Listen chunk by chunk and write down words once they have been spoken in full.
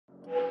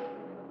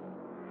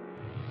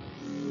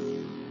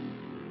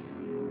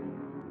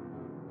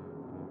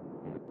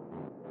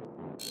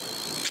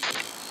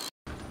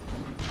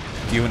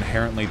Do you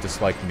inherently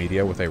dislike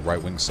media with a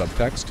right-wing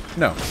subtext?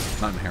 No,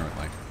 not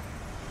inherently.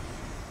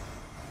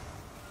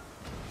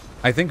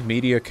 I think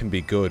media can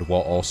be good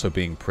while also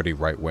being pretty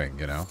right-wing,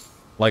 you know?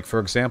 Like, for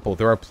example,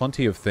 there are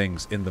plenty of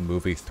things in the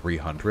movie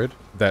 300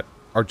 that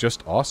are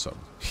just awesome,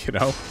 you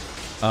know?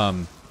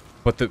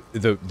 But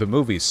the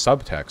movie's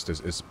subtext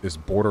is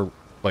border,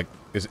 like,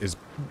 is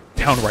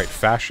downright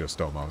fascist,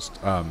 almost.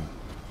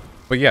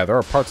 But yeah, there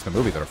are parts of the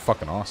movie that are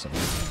fucking awesome.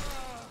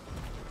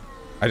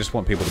 I just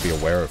want people to be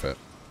aware of it.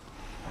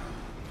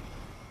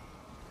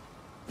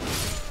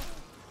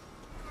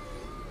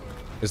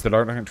 Is the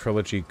Dark Knight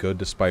trilogy good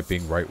despite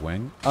being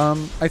right-wing?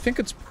 I think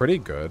it's pretty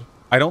good.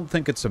 I don't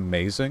think it's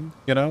amazing,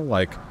 you know?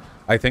 Like,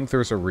 I think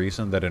there's a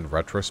reason that in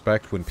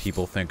retrospect, when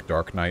people think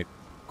Dark Knight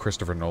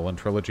Christopher Nolan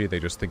trilogy, they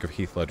just think of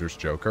Heath Ledger's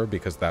Joker,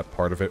 because that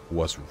part of it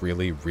was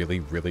really, really,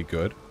 really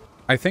good.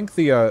 I think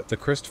the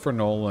Christopher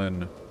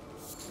Nolan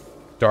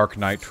Dark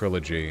Knight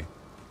trilogy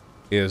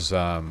is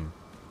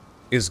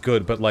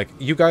good, but, like,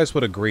 you guys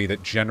would agree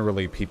that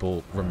generally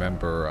people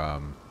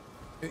remember,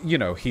 you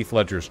know, Heath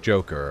Ledger's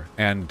Joker,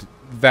 and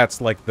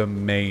that's, like, the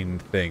main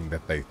thing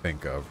that they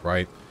think of,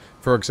 right?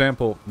 For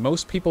example,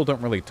 most people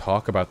don't really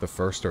talk about the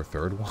first or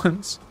third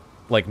ones.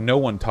 Like, no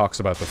one talks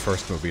about the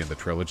first movie in the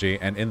trilogy,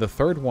 and in the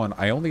third one,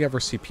 I only ever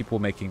see people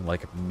making,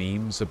 like,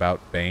 memes about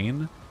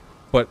Bane,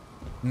 but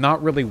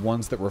not really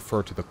ones that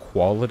refer to the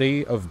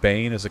quality of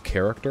Bane as a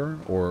character,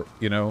 or,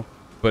 you know,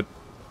 but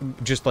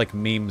just, like,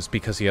 memes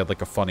because he had,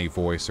 like, a funny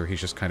voice, or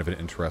he's just kind of an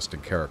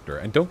interesting character.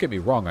 And don't get me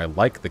wrong, I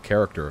like the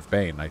character of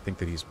Bane. I think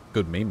that he's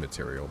good meme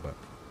material, but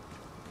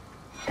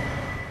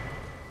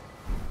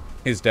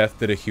his death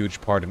did a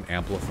huge part in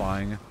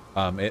amplifying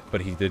it,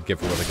 but he did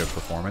give a really good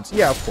performance.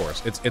 Yeah, of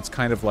course. It's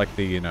kind of like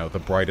the, you know, the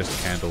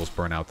brightest candles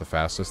burn out the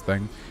fastest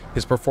thing.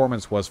 His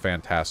performance was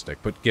fantastic,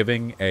 but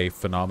giving a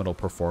phenomenal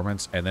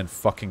performance and then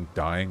fucking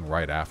dying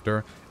right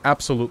after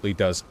absolutely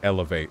does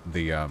elevate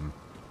the,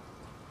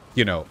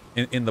 you know,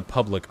 in the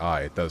public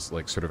eye, it does,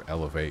 like, sort of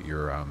elevate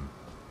your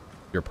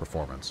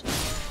performance.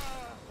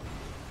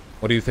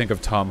 What do you think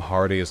of Tom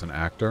Hardy as an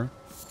actor?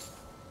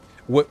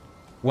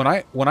 When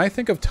I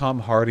think of Tom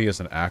Hardy as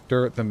an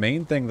actor, the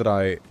main thing that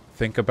I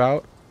think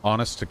about,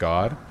 honest to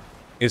God,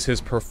 is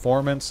his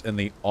performance in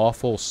the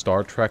awful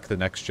Star Trek The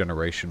Next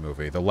Generation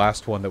movie, the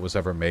last one that was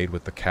ever made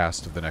with the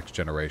cast of The Next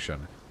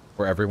Generation,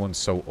 where everyone's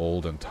so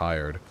old and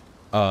tired.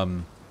 What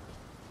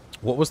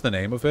was the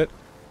name of it?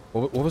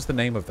 What was the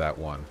name of that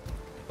one?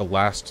 The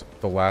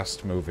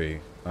last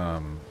movie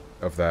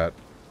of that.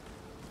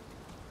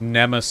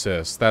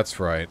 Nemesis, that's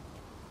right.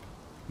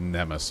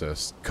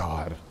 Nemesis.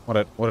 God, what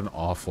an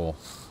awful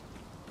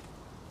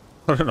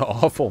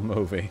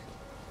movie.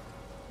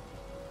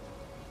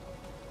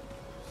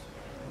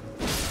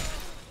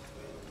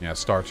 Yeah,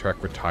 Star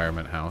Trek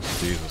Retirement House.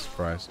 Jesus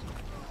Christ.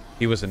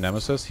 He was in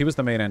Nemesis? He was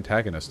the main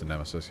antagonist in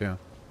Nemesis, yeah.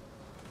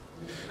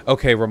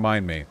 Okay,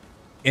 remind me.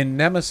 In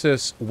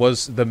Nemesis,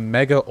 was the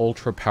mega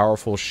ultra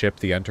powerful ship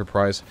the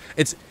Enterprise?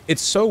 It's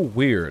so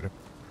weird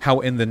how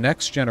in The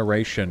Next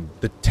Generation,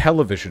 the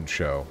television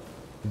show,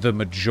 the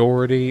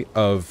majority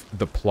of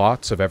the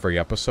plots of every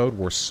episode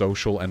were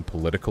social and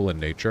political in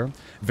nature.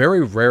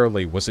 Very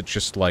rarely was it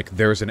just like,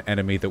 there's an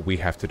enemy that we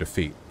have to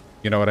defeat.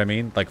 You know what I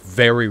mean? Like,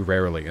 very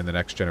rarely in The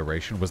Next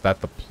Generation was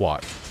that the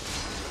plot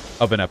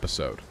of an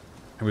episode.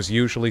 It was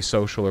usually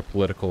social or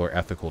political or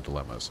ethical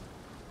dilemmas.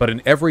 But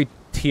in every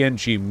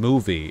TNG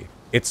movie,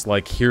 it's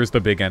like, here's the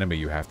big enemy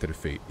you have to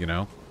defeat, you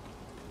know?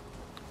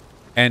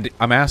 And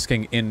I'm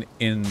asking, in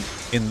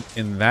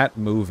that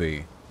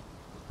movie,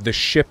 the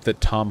ship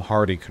that Tom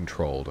Hardy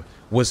controlled,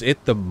 was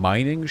it the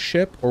mining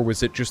ship, or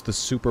was it just the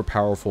super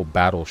powerful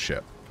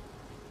battleship?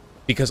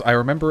 Because I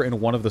remember in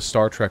one of the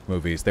Star Trek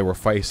movies, they were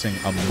facing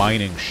a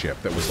mining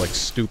ship that was, like,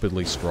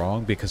 stupidly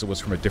strong because it was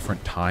from a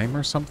different time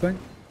or something.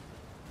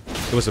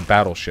 It was a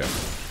battleship.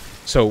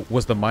 So,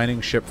 was the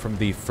mining ship from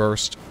the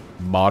first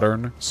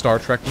modern Star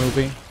Trek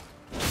movie?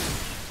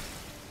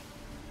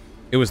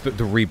 It was the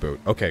reboot.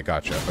 Okay,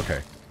 gotcha.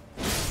 Okay.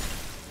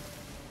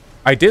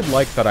 I did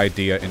like that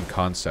idea in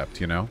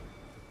concept, you know?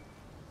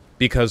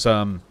 Because,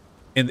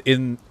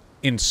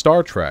 in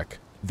Star Trek,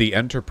 the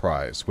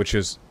Enterprise, which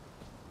is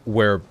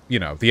where, you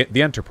know,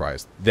 the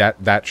Enterprise,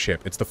 that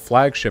ship, it's the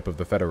flagship of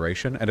the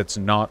Federation, and it's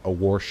not a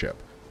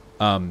warship.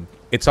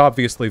 It's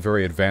obviously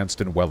very advanced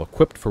and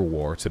well-equipped for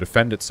war to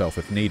defend itself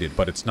if needed,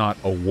 but it's not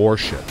a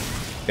warship.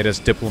 It has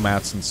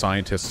diplomats and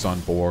scientists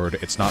on board,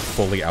 it's not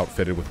fully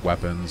outfitted with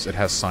weapons, it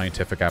has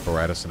scientific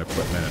apparatus and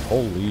equipment, and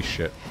holy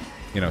shit,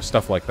 you know,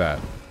 stuff like that.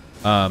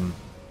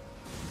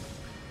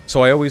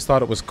 So I always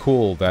thought it was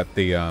cool that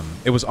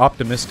it was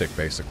optimistic,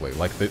 basically.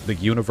 Like, the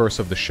universe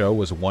of the show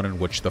was one in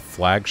which the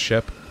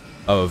flagship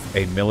of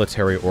a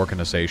military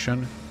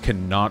organization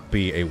cannot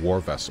be a war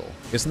vessel.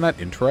 Isn't that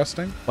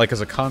interesting? Like, as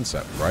a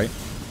concept, right?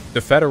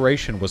 The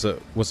Federation was a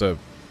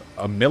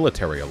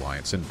military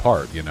alliance, in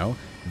part, you know?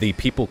 The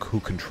people who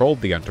controlled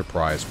the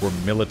Enterprise were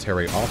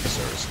military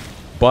officers,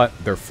 but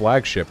their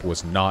flagship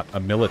was not a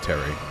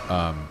military,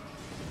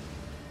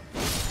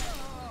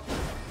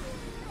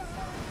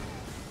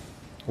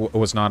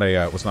 was not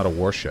a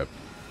warship.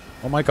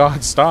 Oh my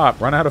god, stop!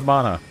 Run out of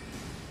mana!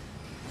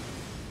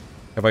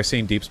 Have I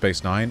seen Deep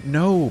Space Nine?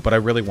 No, but I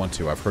really want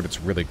to. I've heard it's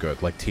really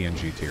good, like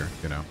TNG tier,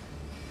 you know.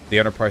 The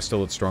Enterprise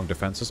still had strong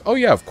defenses? Oh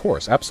yeah, of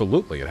course,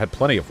 absolutely. It had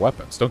plenty of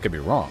weapons, don't get me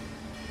wrong.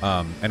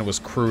 And it was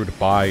crewed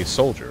by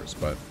soldiers,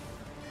 but...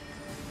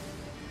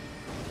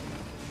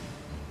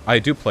 I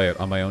do play it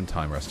on my own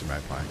time, Rest in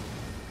Magpie.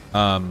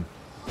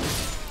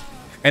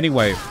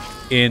 Anyway,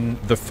 in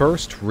the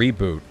first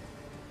reboot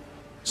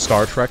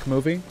Star Trek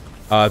movie,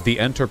 the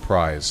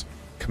Enterprise,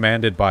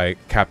 commanded by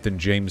Captain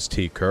James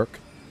T. Kirk,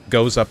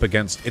 goes up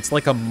against... It's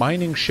like a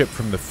mining ship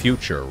from the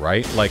future,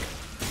 right? Like,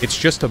 it's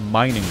just a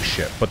mining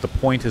ship, but the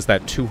point is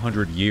that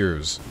 200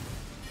 years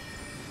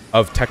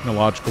of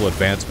technological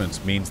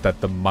advancements means that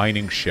the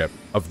mining ship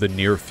of the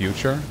near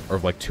future, or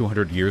like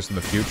 200 years in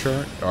the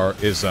future,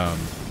 is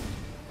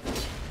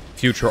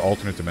future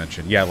alternate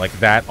dimension. Yeah, like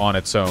that on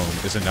its own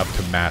is enough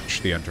to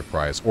match the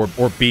Enterprise,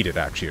 or beat it,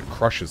 actually. It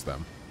crushes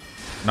them.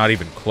 Not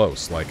even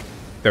close. Like,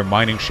 their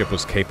mining ship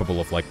was capable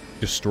of, like,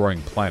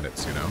 destroying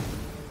planets, you know?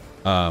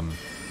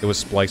 It was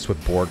spliced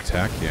with Borg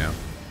tech, yeah.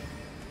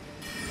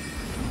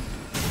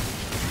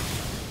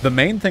 The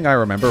main thing I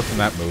remember from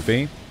that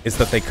movie is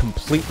that they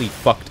completely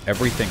fucked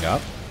everything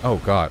up. Oh,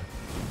 God.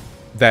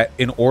 That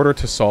in order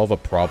to solve a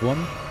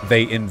problem,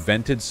 they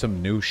invented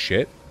some new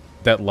shit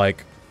that,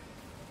 like,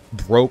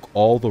 broke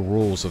all the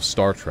rules of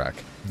Star Trek.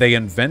 They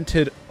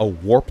invented a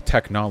warp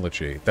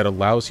technology that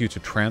allows you to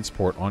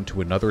transport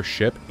onto another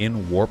ship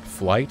in warp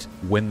flight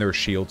when their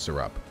shields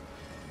are up.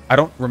 I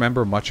don't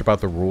remember much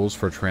about the rules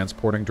for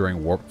transporting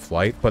during warp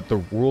flight, but the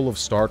rule of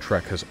Star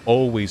Trek has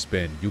always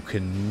been you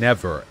can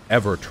never,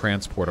 ever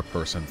transport a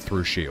person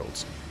through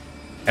shields.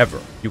 Ever.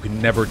 You can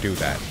never do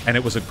that. And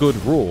it was a good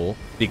rule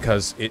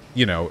because it,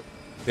 you know,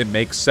 it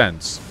makes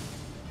sense.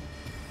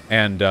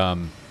 And,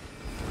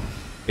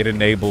 it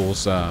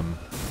enables,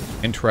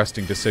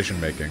 interesting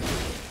decision-making.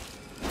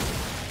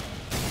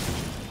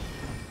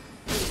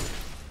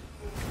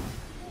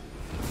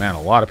 Man,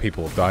 a lot of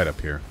people have died up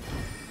here.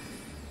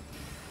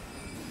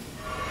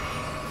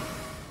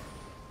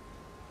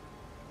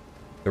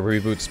 The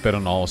reboot spit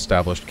on all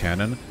established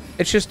canon.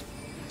 It's just,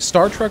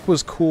 Star Trek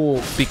was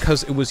cool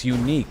because it was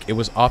unique. It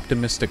was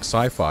optimistic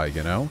sci-fi,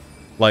 you know?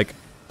 Like,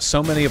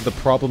 so many of the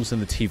problems in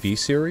the TV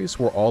series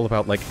were all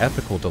about, like,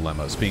 ethical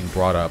dilemmas being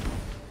brought up.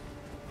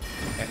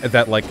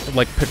 That, like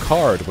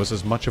Picard was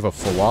as much of a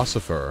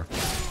philosopher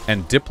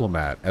and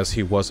diplomat as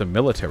he was a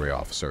military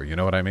officer, you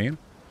know what I mean?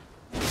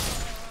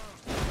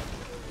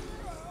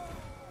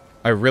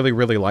 I really,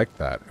 really liked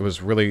that. It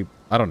was really,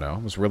 I don't know,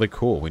 it was really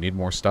cool. We need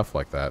more stuff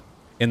like that.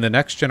 In the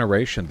Next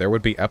Generation, there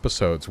would be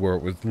episodes where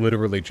it was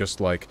literally just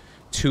like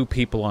two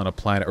people on a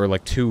planet, or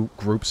like two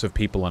groups of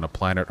people on a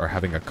planet are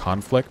having a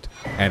conflict,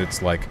 and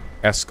it's like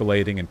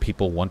escalating and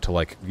people want to,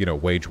 like, you know,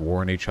 wage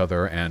war on each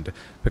other, and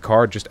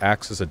Picard just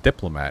acts as a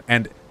diplomat.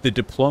 And the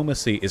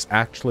diplomacy is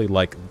actually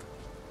like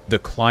the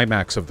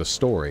climax of the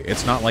story.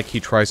 It's not like he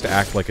tries to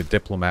act like a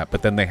diplomat,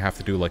 but then they have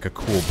to do like a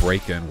cool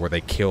break-in where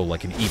they kill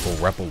like an evil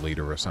rebel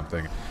leader or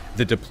something.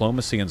 The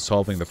diplomacy in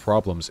solving the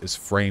problems is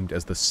framed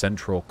as the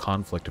central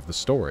conflict of the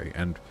story,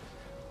 and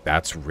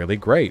that's really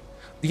great.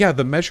 Yeah,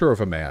 The Measure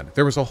of a Man.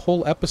 There was a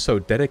whole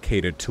episode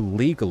dedicated to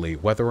legally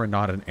whether or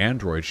not an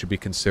android should be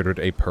considered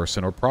a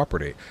person or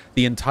property.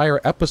 The entire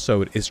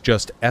episode is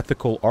just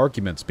ethical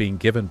arguments being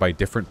given by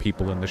different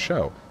people in the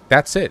show.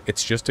 That's it.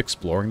 It's just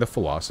exploring the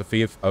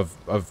philosophy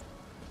of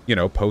you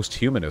know,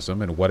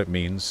 post-humanism and what it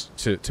means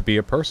to be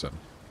a person.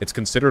 It's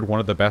considered one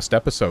of the best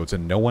episodes,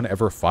 and no one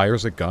ever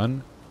fires a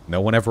gun.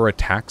 No one ever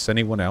attacks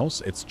anyone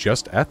else. It's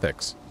just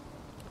ethics.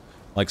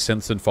 Like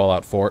synths in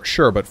Fallout 4.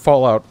 Sure, but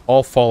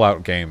all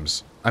Fallout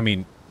games, I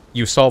mean,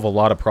 you solve a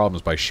lot of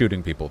problems by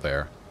shooting people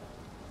there.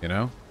 You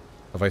know?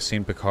 Have I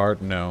seen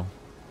Picard? No.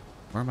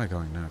 Where am I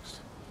going next?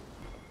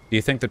 Do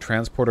you think the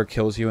transporter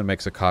kills you and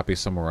makes a copy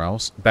somewhere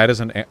else? That is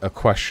a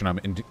question I'm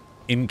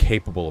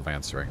incapable of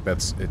answering.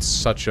 It's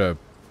such a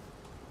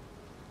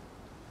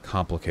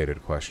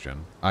complicated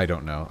question. I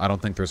don't know. I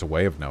don't think there's a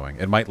way of knowing.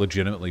 It might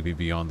legitimately be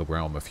beyond the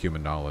realm of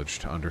human knowledge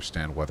to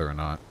understand whether or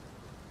not...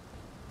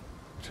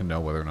 to know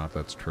whether or not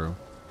that's true.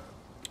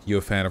 You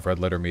a fan of Red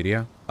Letter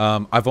Media?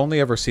 I've only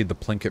ever seen the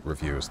Plinkett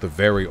reviews, the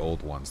very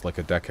old ones, like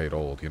a decade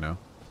old, you know?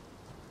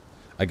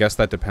 I guess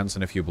that depends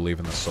on if you believe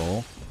in the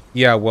soul.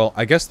 Yeah, well,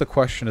 I guess the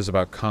question is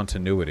about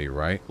continuity,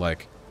 right?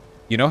 Like,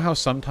 you know how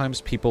sometimes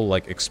people,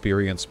 like,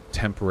 experience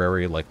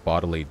temporary, like,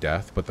 bodily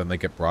death, but then they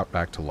get brought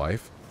back to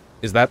life?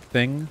 Is that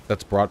thing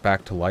that's brought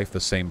back to life the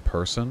same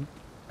person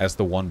as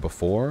the one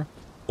before?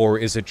 Or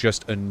is it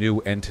just a new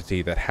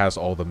entity that has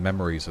all the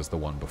memories as the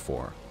one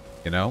before?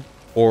 You know?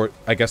 Or,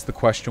 I guess the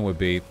question would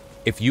be,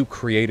 if you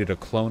created a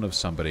clone of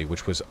somebody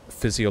which was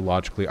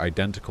physiologically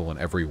identical in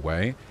every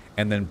way,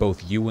 and then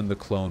both you and the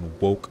clone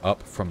woke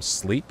up from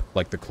sleep,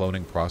 like the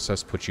cloning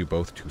process put you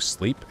both to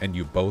sleep, and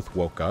you both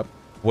woke up,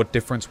 what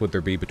difference would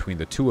there be between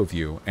the two of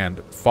you?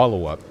 And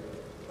follow-up,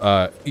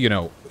 you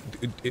know,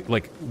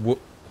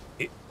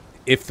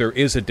 if there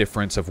is a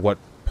difference of what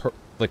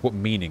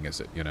meaning is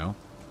it, you know?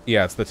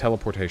 Yeah, it's the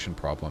teleportation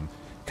problem.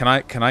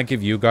 Can I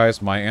give you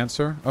guys my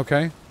answer?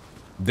 Okay.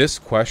 This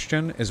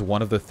question is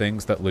one of the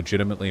things that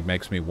legitimately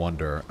makes me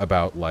wonder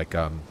about, like,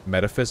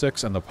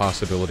 metaphysics and the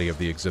possibility of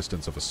the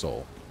existence of a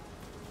soul.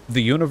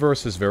 The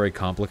universe is very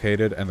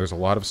complicated, and there's a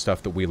lot of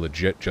stuff that we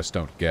legit just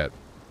don't get.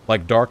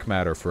 Like dark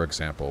matter, for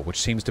example,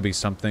 which seems to be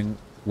something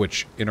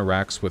which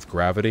interacts with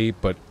gravity,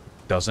 but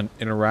doesn't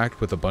interact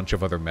with a bunch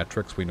of other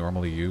metrics we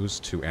normally use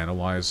to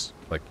analyze,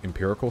 like,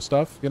 empirical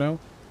stuff, you know?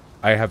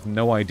 I have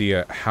no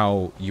idea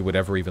how you would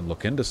ever even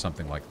look into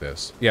something like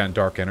this. Yeah, and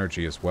dark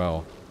energy as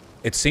well.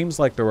 It seems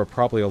like there are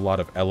probably a lot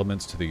of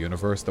elements to the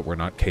universe that we're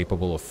not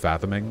capable of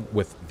fathoming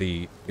with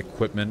the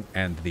equipment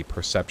and the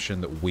perception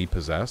that we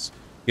possess.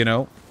 You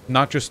know?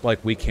 Not just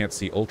like we can't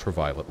see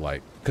ultraviolet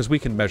light, because we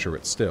can measure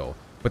it still.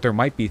 But there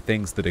might be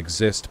things that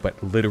exist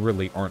but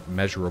literally aren't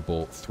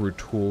measurable through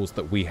tools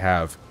that we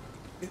have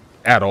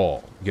at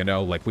all. You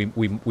know? Like,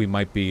 we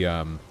might be,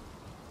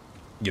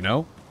 you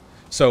know?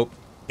 So,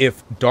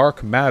 if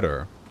dark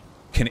matter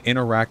can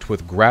interact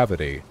with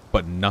gravity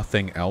but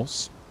nothing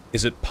else,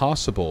 is it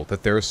possible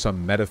that there is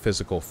some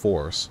metaphysical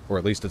force, or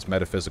at least it's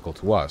metaphysical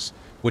to us,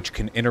 which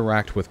can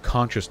interact with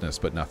consciousness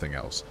but nothing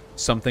else?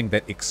 Something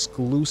that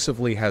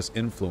exclusively has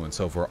influence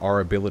over our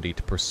ability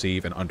to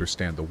perceive and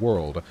understand the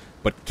world,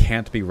 but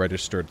can't be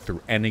registered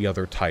through any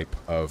other type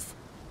of,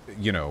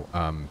 you know,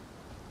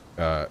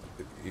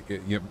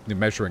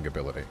 measuring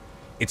ability.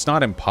 It's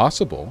not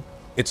impossible.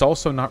 It's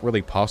also not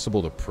really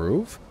possible to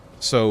prove.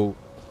 So,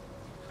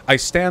 I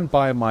stand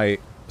by my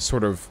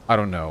sort of, I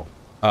don't know,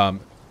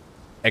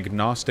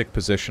 agnostic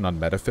position on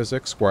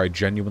metaphysics, where I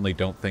genuinely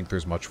don't think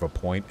there's much of a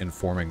point in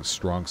forming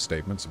strong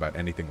statements about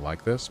anything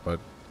like this, but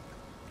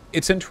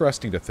it's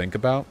interesting to think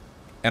about.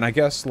 And I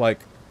guess,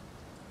 like,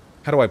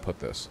 how do I put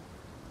this?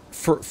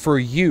 For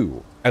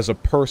you, as a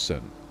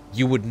person,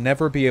 you would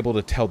never be able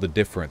to tell the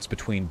difference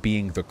between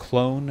being the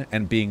clone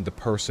and being the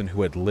person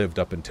who had lived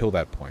up until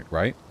that point,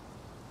 right?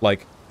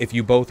 Like, if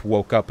you both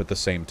woke up at the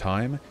same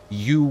time,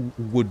 you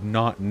would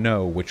not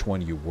know which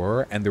one you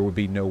were, and there would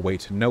be no way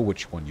to know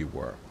which one you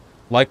were.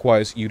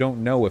 Likewise, you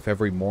don't know if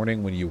every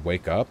morning when you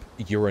wake up,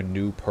 you're a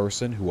new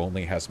person who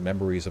only has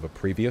memories of a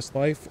previous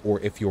life, or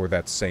if you're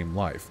that same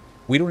life.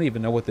 We don't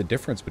even know what the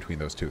difference between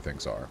those two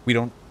things are. We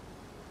don't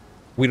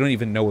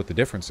even know what the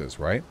difference is,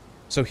 right?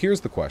 So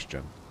here's the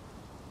question.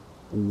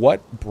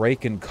 What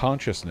break in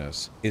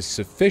consciousness is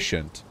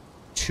sufficient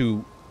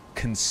to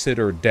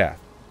consider death?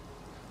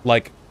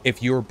 Like,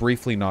 if you're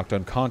briefly knocked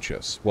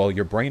unconscious, well,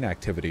 your brain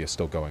activity is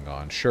still going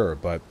on, sure,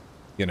 but,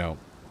 you know,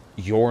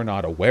 you're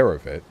not aware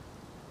of it.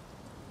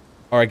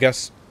 Or I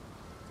guess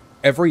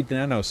every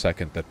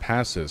nanosecond that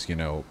passes, you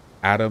know,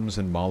 atoms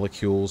and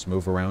molecules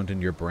move around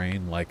in your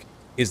brain. Like,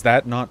 is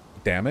that not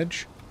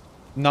damage?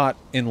 Not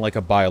in, like,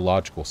 a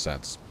biological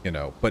sense, you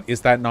know, but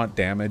is that not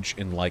damage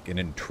in, like, an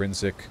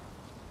intrinsic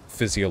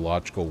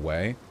physiological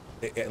way?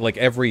 Like,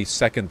 every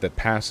second that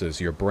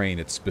passes, your brain,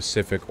 its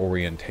specific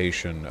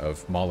orientation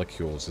of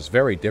molecules is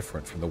very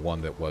different from the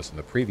one that was in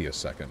the previous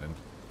second. And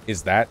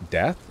is that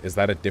death? Is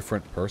that a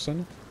different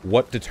person?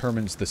 What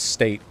determines the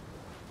state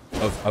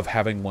of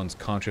having one's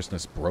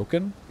consciousness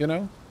broken, you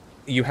know?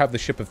 You have the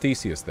Ship of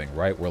Theseus thing,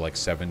 right? Where, like,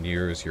 7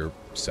 years, your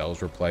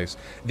cells replace.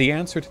 The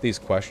answer to these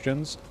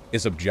questions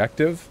is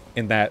objective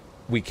in that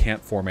we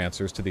can't form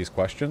answers to these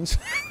questions.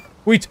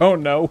 We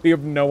don't know. We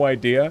have no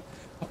idea.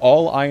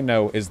 All I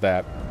know is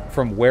that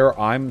from where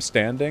I'm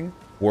standing,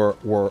 where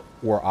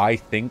I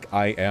think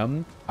I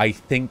am, I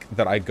think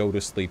that I go to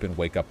sleep and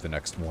wake up the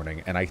next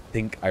morning, and I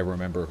think I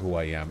remember who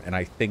I am, and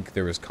I think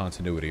there is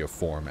continuity of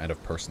form and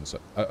of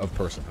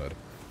personhood.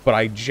 But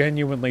I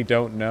genuinely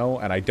don't know,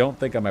 and I don't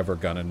think I'm ever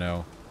gonna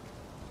know.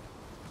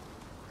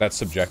 That's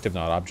subjective,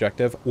 not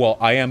objective. Well,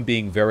 I am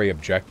being very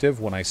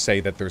objective when I say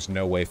that there's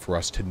no way for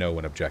us to know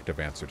an objective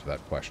answer to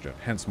that question.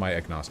 Hence my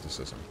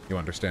agnosticism. You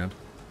understand?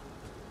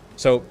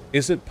 So,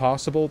 is it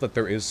possible that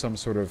there is some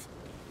sort of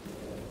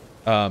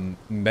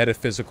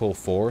metaphysical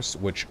force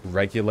which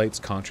regulates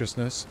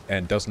consciousness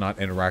and does not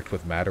interact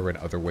with matter in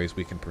other ways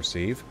we can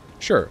perceive?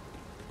 Sure.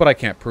 But I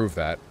can't prove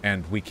that,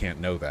 and we can't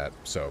know that,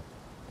 so,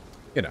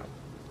 you know.